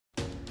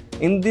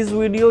In this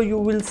video you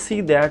will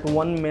see that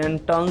one man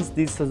turns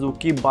the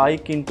Suzuki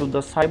bike into the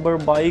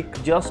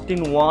CYBERBIKE just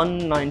in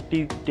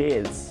 190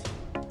 days.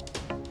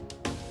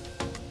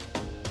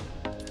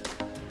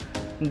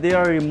 They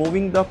are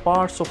removing the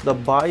parts of the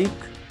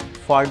bike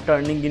for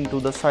turning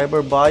into the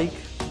CYBERBIKE,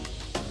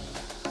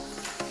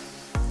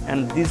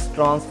 and this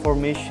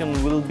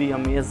transformation will be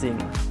amazing.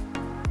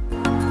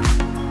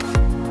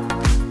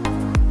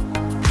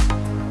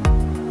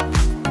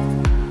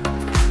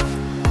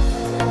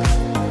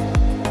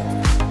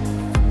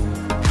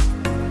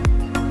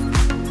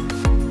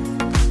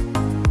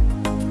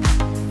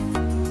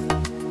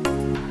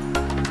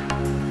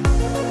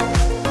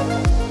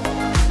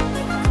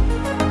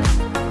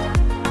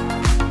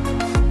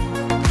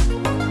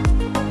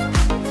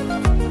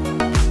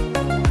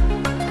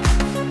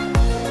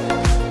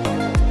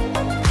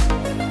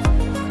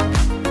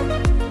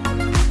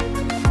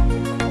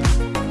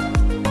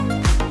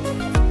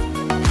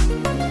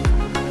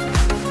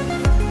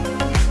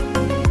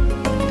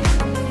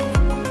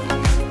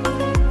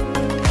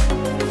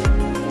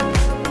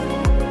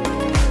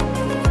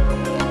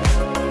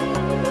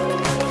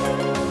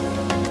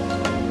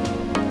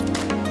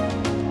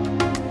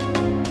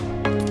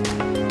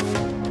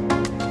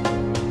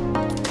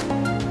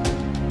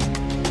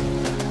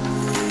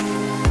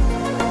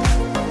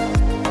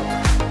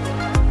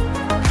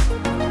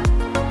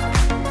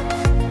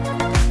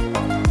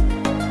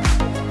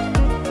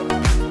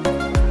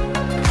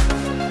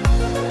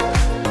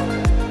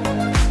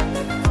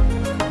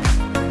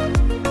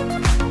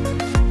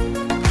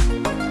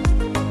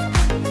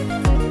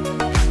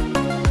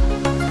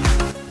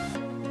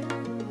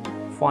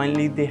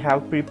 Finally, they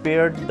have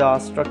prepared the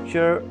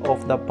structure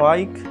of the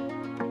bike.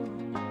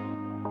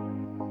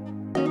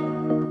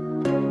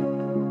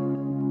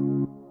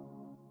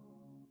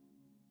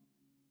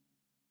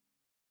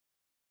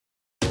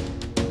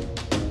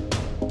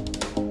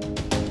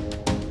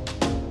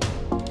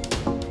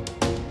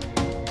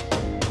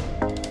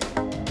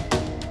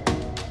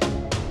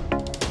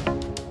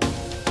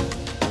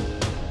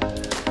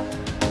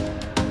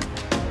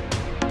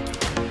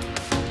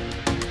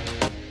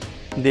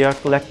 They are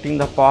collecting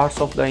the parts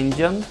of the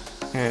engine,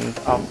 and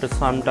after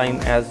some time,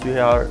 as we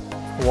are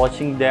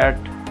watching that,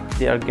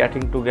 they are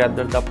getting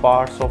together the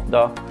parts of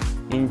the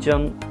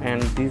engine,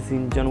 and this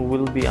engine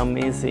will be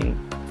amazing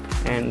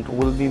and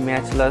will be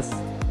matchless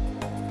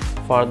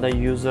for the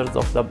users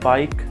of the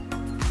bike.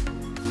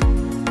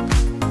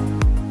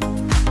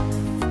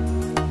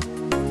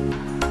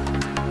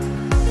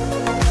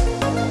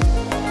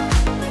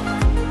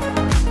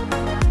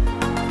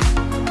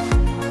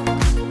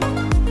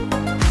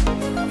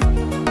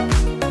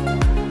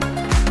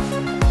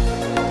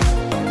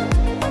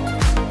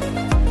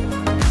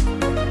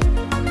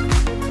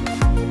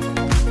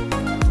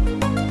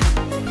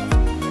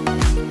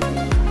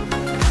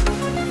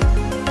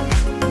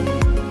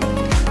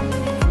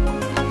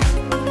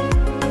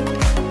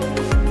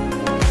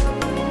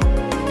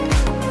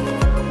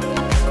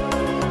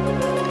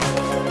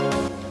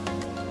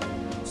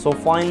 So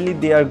finally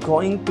they are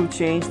going to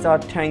change the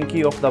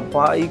tanky of the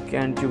bike,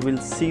 and you will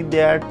see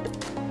that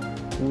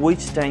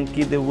which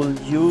tanky they will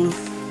use.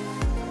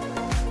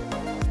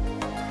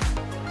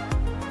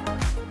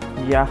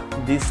 Yeah,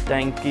 this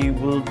tanky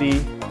will be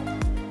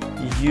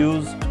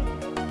used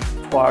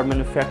for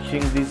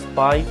manufacturing this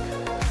bike.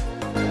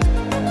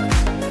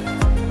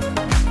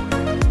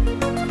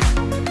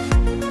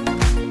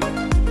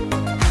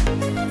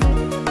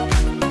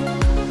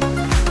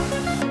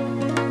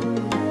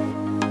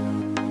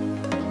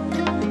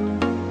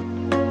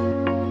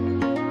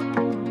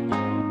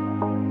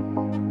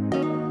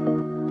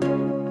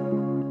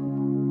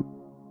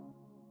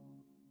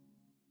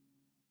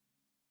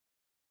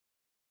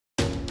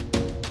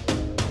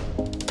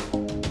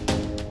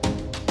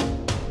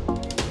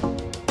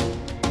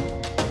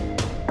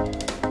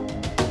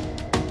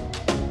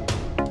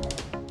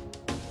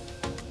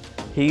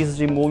 He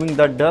is removing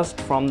the dust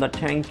from the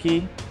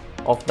tanky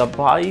of the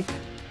bike,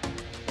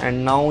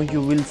 and now you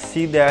will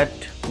see that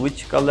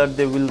which color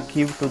they will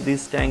give to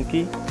this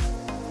tanky.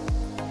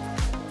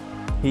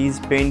 He is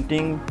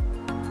painting.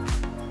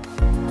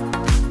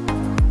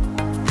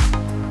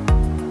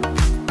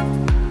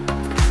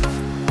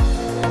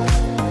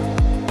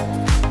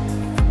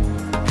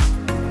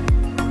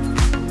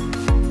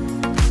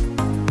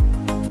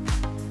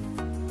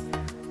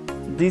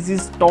 This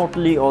is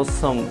totally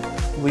awesome.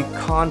 We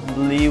can't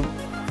believe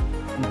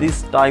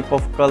this type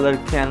of color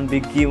can be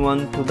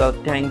given to the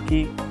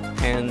tanky,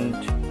 and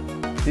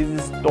this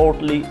is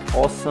totally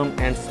awesome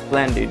and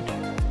splendid.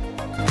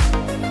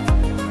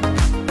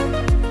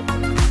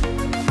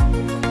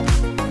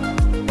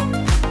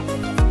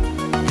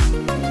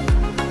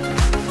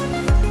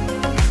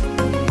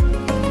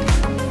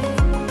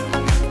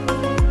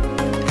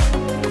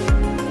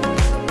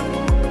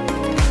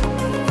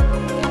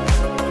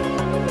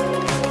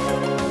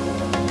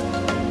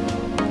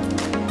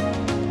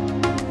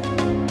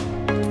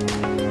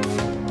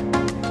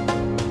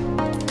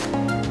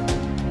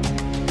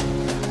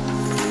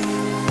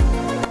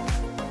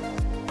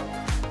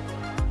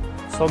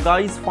 So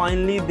guys,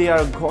 finally they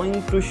are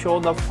going to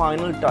show the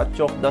final touch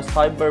of the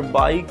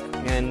CYBERBIKE,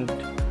 and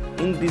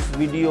in this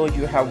video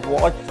you have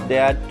watched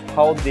that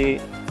how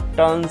they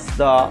turns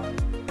the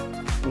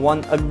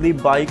one ugly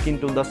bike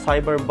into the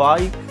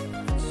CYBERBIKE.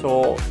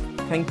 So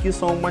thank you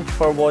so much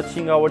for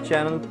watching our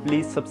channel.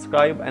 Please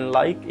subscribe and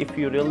like if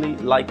you really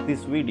like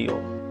this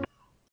video.